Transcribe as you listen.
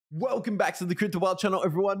Welcome back to the cryptoworld channel,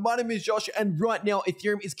 everyone. My name is Josh, and right now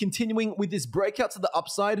Ethereum is continuing with this breakout to the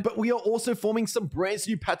upside, but we are also forming some brand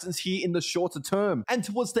new patterns here in the shorter term. And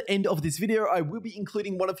towards the end of this video, I will be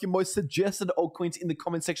including one of your most suggested altcoins in the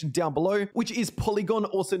comment section down below, which is Polygon,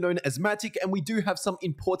 also known as Matic, and we do have some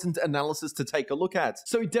important analysis to take a look at.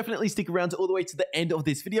 So definitely stick around all the way to the end of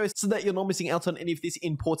this video so that you're not missing out on any of this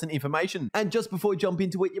important information. And just before we jump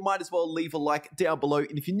into it, you might as well leave a like down below,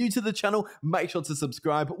 and if you're new to the channel, make sure to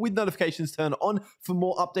subscribe with notifications turned on for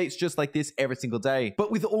more updates just like this every single day. But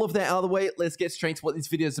with all of that out of the way, let's get straight to what this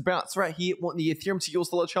video is about. So right here, want the Ethereum to US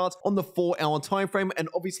dollar chart on the 4-hour time frame, and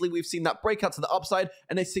obviously we've seen that breakout to the upside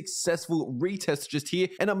and a successful retest just here.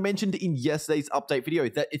 And I mentioned in yesterday's update video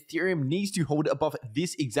that Ethereum needs to hold above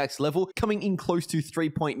this exact level, coming in close to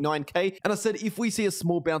 3.9k. And I said if we see a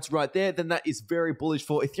small bounce right there, then that is very bullish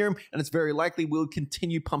for Ethereum, and it's very likely we'll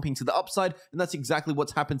continue pumping to the upside, and that's exactly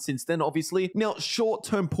what's happened since then, obviously. Now,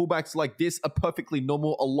 short-term pullbacks like this are perfectly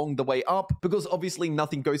normal along the way up, because obviously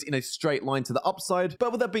nothing goes in a straight line to the upside.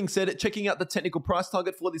 But with that being said, checking out the technical price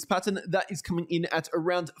target for this pattern, that is coming in at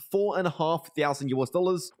around $4,500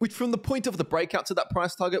 US, which from the point of the breakout to that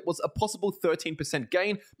price target was a possible 13%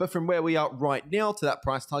 gain, but from where we are right now to that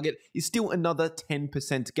price target is still another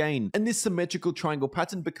 10% gain. And this symmetrical triangle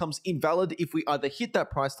pattern becomes invalid if we either hit that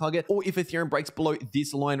price target or if Ethereum breaks below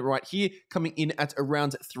this line right here, coming in at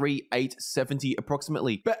around 3,870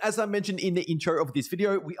 approximately. But as I mentioned in the intro of this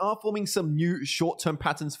video, we are forming some new short-term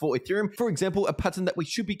patterns for Ethereum. For example, a pattern that we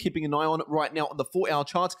should be keeping an eye on right now on the 4-hour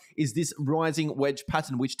chart is this rising wedge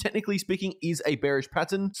pattern, which technically speaking is a bearish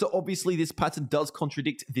pattern. So obviously this pattern does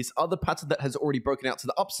contradict this other pattern that has already broken out to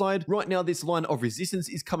the upside. Right now, this line of resistance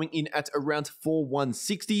is coming in at around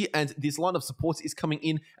 4,160, and this line of support is coming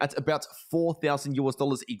in at about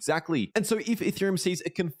 $4,000 exactly. And so if Ethereum sees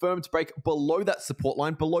a confirmed break below that support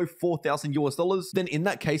line, below $4,000, then in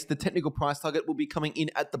that case, the technical price target will be coming in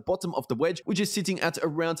at the bottom of the wedge, which is sitting at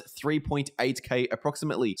around 3.8k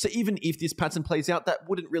approximately. So even if this pattern plays out, that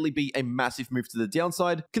wouldn't really be a massive move to the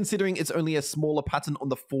downside, considering it's only a smaller pattern on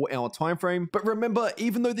the 4-hour time frame. But remember,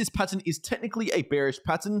 even though this pattern is technically a bearish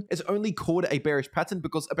pattern, it's only called a bearish pattern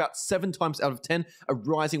because about 7 times out of 10, a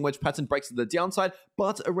rising wedge pattern breaks to the downside,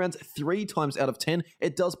 but around 3 times out of 10,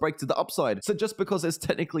 it does break to the upside. So just because it's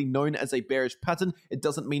technically known as a bearish pattern, it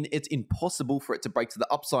doesn't mean it's impossible for it to break to the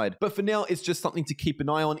upside. But for now, it's just something to keep an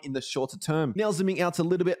eye on in the shorter term. Now zooming out a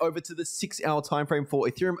little bit over to the 6-hour time frame for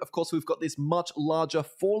Ethereum, of course, we've got this much larger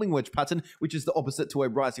falling wedge pattern, which is the opposite to a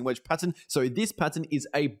rising wedge pattern. So this pattern is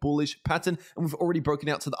a bullish pattern, and we've already broken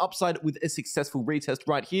out to the upside with a successful retest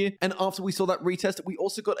right here. And after we saw that retest, we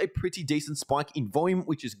also got a pretty decent spike in volume,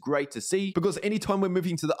 which is great to see, because anytime we're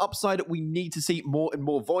moving to the upside, we need to see more and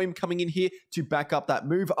more volume coming in here to back up that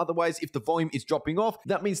move. Otherwise, if the volume is dropping off,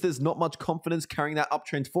 that means there's not much confidence carrying that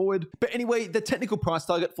uptrend forward. But anyway, the technical price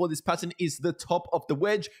target for this pattern is the top of the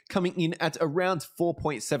wedge, coming in at around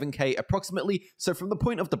 4.7k approximately. So from the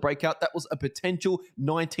point of the breakout, that was a potential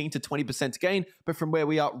 19 to 20% gain. But from where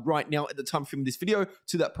we are right now at the time from this video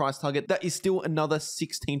to that price target, that is still another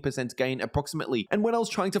 16% gain approximately. And when I was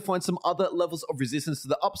trying to find some other levels of resistance to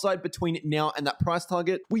the upside between now and that price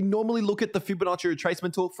target, we normally look at the Fibonacci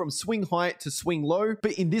retracement tool from swing high to swing low.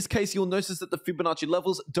 But in this case, you'll notice that the Fibonacci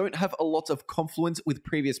levels don't have a lot of confluence with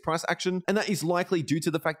previous price action. And that is likely due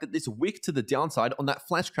to the fact that this wick to the downside on that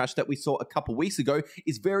flash crash that we saw a couple weeks ago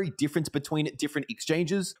is very different between different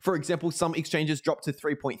exchanges. For example, some exchanges dropped to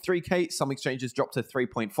 3.3k, some exchanges dropped to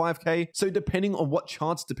 3.5k. So depending on what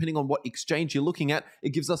charts, depending on what exchange you're looking at, it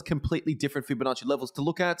gives us completely different Fibonacci levels to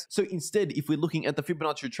look at. So instead, if we're looking at the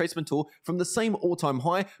Fibonacci retracement tool from the same all-time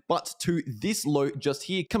high, but to this low just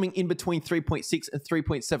here, coming in between 3.6 and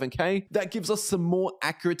 3.7k, that gives us some more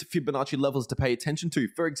accurate Fibonacci levels to pay attention to.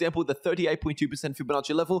 For example, the 38.2%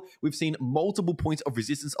 Fibonacci level, we've seen multiple points of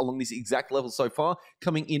resistance along this exact level so far,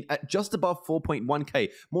 coming in at just above 4.1k,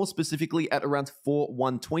 more specifically at around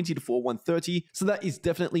 4,120 to 4,130. So that is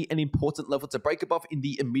definitely an important level to break above in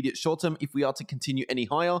the immediate short term if we are to continue any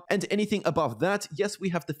higher. And anything above that, yes, we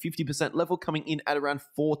have the 50% level coming in at around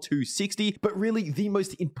 4,260, but really the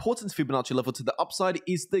most important Fibonacci level to the upside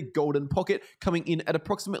is the golden pocket, coming in at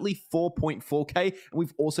approximately 4.4k, and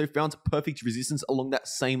we've also found perfect resistance along that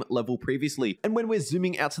same level previously. And when we're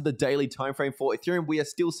zooming out to the daily time frame for Ethereum, we are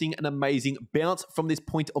still seeing an amazing bounce from this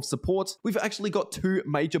point of support. We've actually got 2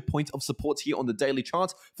 major points of support here on the daily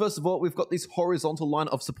chart. First of all, we've got this horizontal line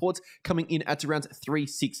of support coming in at around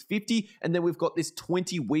 3,650, and then we've got this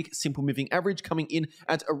 20-week simple moving average coming in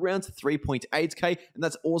at around 3.8k, and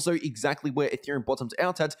that's also exactly where Ethereum bottomed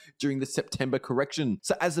out at during the September correction.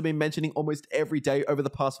 So as I've been mentioning almost every day over the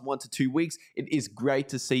past 1 to 2 weeks, it is great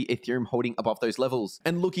to see Ethereum holding above those levels.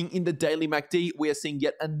 And looking in the daily MACD, we are seeing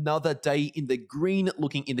yet another day in the green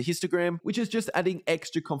looking in the histogram, which is just adding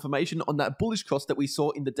extra confirmation on that bullish cross that we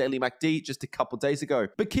saw in the daily MACD just a couple days ago.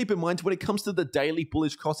 But keep in mind, when it comes to the daily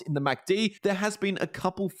bullish cross in the MACD, there has been a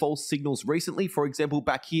couple false signals recently. For example,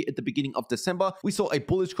 back here at the beginning of December, we saw a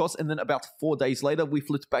bullish cross, and then about 4 days later, we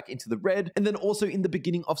flipped back into the red. And then also in the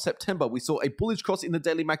beginning of September, we saw a bullish cross in the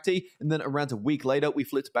daily MACD, and then around a week later, we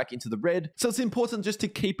flipped back into the red. So it's important just to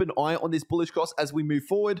keep an eye on this bullish cross as we move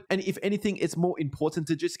forward. And if anything, it's more important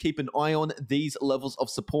to just keep an eye on these levels of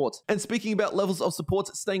support. And speaking about levels of support,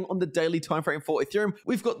 staying on the daily time frame for Ethereum,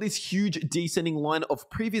 we've got this huge descending line of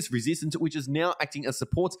previous resistance, which is now acting as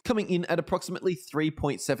support, coming in at approximately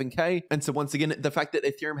 3.7k. And so once again, the fact that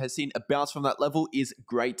Ethereum has seen a bounce from that level is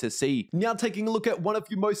great to see. Now taking a look at one of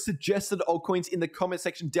your most suggested altcoins in the comment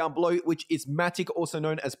section down below, which is Matic, also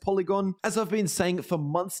known as Polygon. As I've been saying for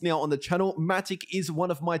months now on the channel, Matic is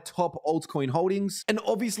one of my top altcoin holdings, and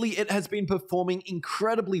obviously it has been performing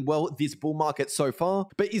incredibly well this bull market so far.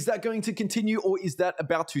 But is that going to continue, or is that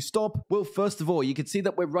about to stop? Well, first of all, you can see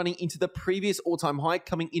that we're running into the previous all-time high,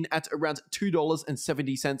 coming in at around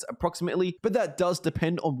 $2.70 approximately, but that does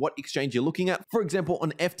depend on what exchange you're looking at. For example,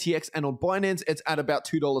 on FTX and on Binance, it's at about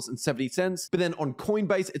 $2.70, but then on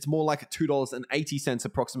Coinbase, it's more like $2.80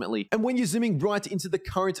 approximately. And when you're zooming right into the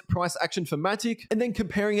current price action for Matic, and then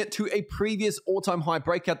comparing it to a previous all-time high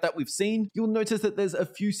breakout that we've seen, you'll notice that there's a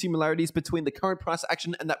few similarities between the current price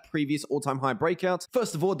action and that previous all-time high breakout.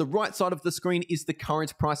 First of all, the right side of the screen is the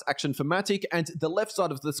current price action for Matic, and the left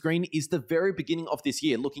side of the screen is the very beginning of this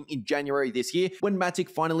year, looking in January this year, when Matic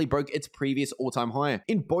finally broke its previous all-time high.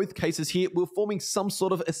 In both cases here, we're forming some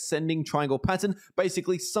sort of ascending triangle pattern,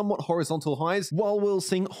 basically somewhat horizontal highs, while we're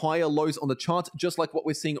seeing higher lows on the chart, just like what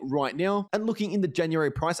we're seeing right now. And looking in the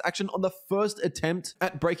January price action, on the first attempt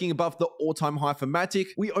at breaking above the all-time high for Matic,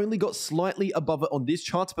 we only got slightly above it on this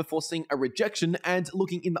chart before seeing a rejection. And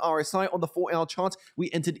looking in the RSI on the 4-hour chart, we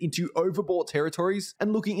entered into overbought territories.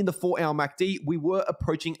 And looking in the 4-hour MACD, we were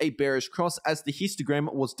approaching a bearish cross as the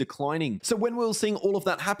histogram was declining. So when we were seeing all of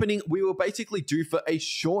that happening, we were basically due for a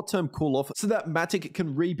short-term cool-off so that Matic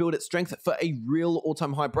can rebuild its strength for a real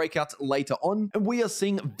all-time high breakout later on. And we are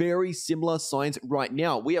seeing very similar signs right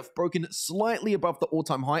now. We have broken slightly above the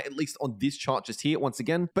all-time high, at least on this chart just here once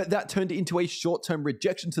again, but that turned into a short-term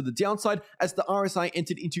rejection to the downside as the RSI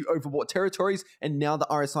entered into overbought territories, and now the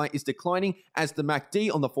RSI is declining as the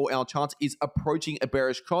MACD on the 4-hour chart is approaching a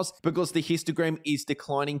bearish cross because the histogram is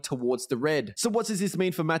declining towards the red. So what does this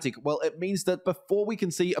mean for Matic? Well, it means that before we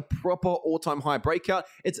can see a proper all-time high breakout,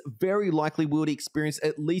 it's very likely we would experience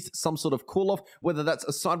at least some sort of cool-off, whether that's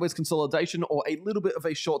a sideways consolidation or a little bit of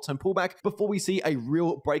a short-term pullback, before we see a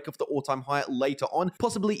real break of the all-time high later on,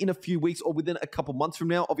 possibly in a few weeks or within a couple months from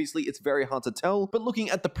now. Obviously, it's very hard to tell, but looking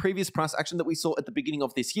at the previous price action that we saw at the beginning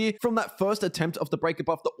of this year, from that first attempt of the break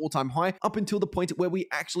above the all-time high up until the point where we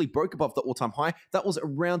actually broke above the all-time high, that was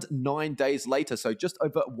around 9 days later, so just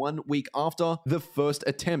over 1 week after the first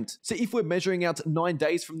attempt. So if we're measuring out 9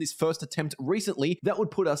 days from this first attempt recently, that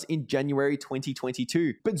would put us in January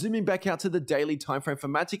 2022. But zooming back out to the daily time frame for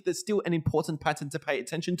Matic, there's still an important pattern to pay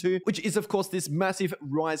attention to, which is of course this massive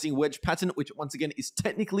rising wedge pattern, which once again is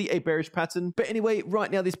technically a bearish pattern. But anyway,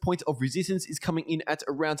 right now this point of resistance is coming in at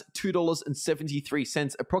around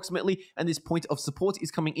 $2.73 approximately, and this point of support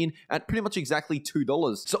is coming in at pretty much exactly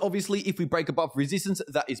 $2. So obviously if we break above resistance,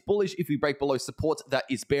 that is bullish. If we break below support, that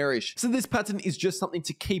is bearish. So this pattern is just something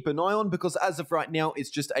to keep an eye on, because as of right now, it's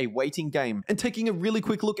just a waiting game. And taking a really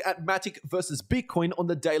quick look at Matic versus Bitcoin on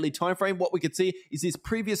the daily time frame, what we could see is this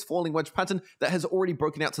previous falling wedge pattern that has already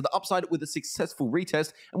broken out to the upside with a successful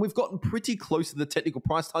retest, and we've gotten pretty close to the technical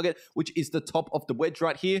price target, which is the top of the wedge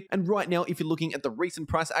right here. And right now, if you're looking at the recent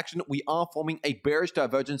price action, we are forming a bearish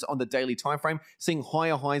divergence on the daily time frame, seeing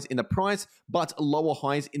higher highs in the price but lower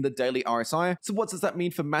highs in the daily RSI. So what does that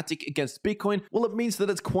mean for Matic against Bitcoin? Well, it means that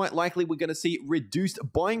it's quite likely we're going to see reduced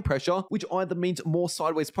buying pressure, which either means more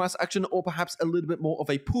sideways price action or perhaps a little bit more of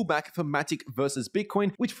a pullback for Matic versus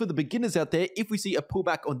Bitcoin, which for the beginners out there, if we see a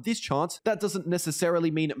pullback on this chart, that doesn't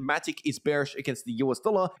necessarily mean Matic is bearish against the US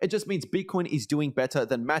dollar. It just means Bitcoin is doing better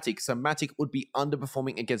than Matic. So Matic would be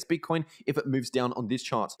underperforming against Bitcoin if it moves down on this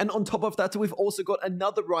chart. And on top of that, we've also got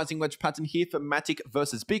another rising wedge pattern here for Matic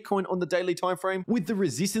versus Bitcoin on the daily time frame, with the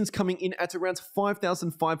resistance coming in at around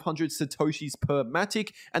 5,500 Satoshis per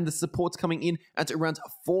Matic, and the supports coming in at around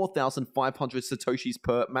 4,500 Satoshis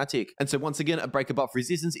per Matic. And so once again, a break above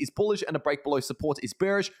resistance is bullish and a break below support is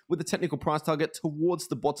bearish, with the technical price target towards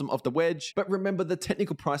the bottom of the wedge. But remember, the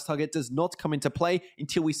technical price target does not come into play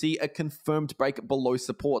until we see a confirmed break below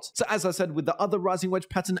support. So as I said with the other rising wedge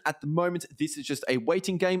pattern, at the moment, this is just a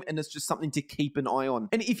waiting game. game, and it's just something to keep an eye on.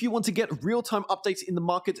 And if you want to get real-time updates in the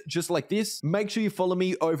market just like this, make sure you follow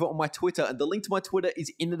me over on my Twitter, and the link to my Twitter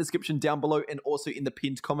is in the description down below and also in the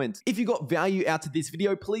pinned comment. If you got value out of this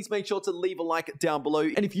video, please make sure to leave a like down below.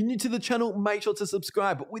 And if you're new to the channel, make sure to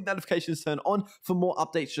subscribe with notifications turned on for more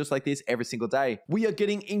updates just like this every single day. We are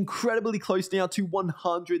getting incredibly close now to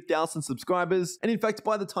 100,000 subscribers. And in fact,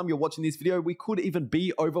 by the time you're watching this video, we could even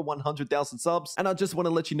be over 100,000 subs. And I just want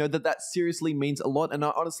to let you know that that seriously means a lot. And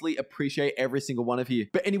I honestly appreciate every single one of you.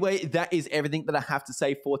 But anyway, that is everything that I have to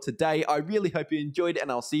say for today. I really hope you enjoyed,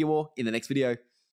 and I'll see you all in the next video.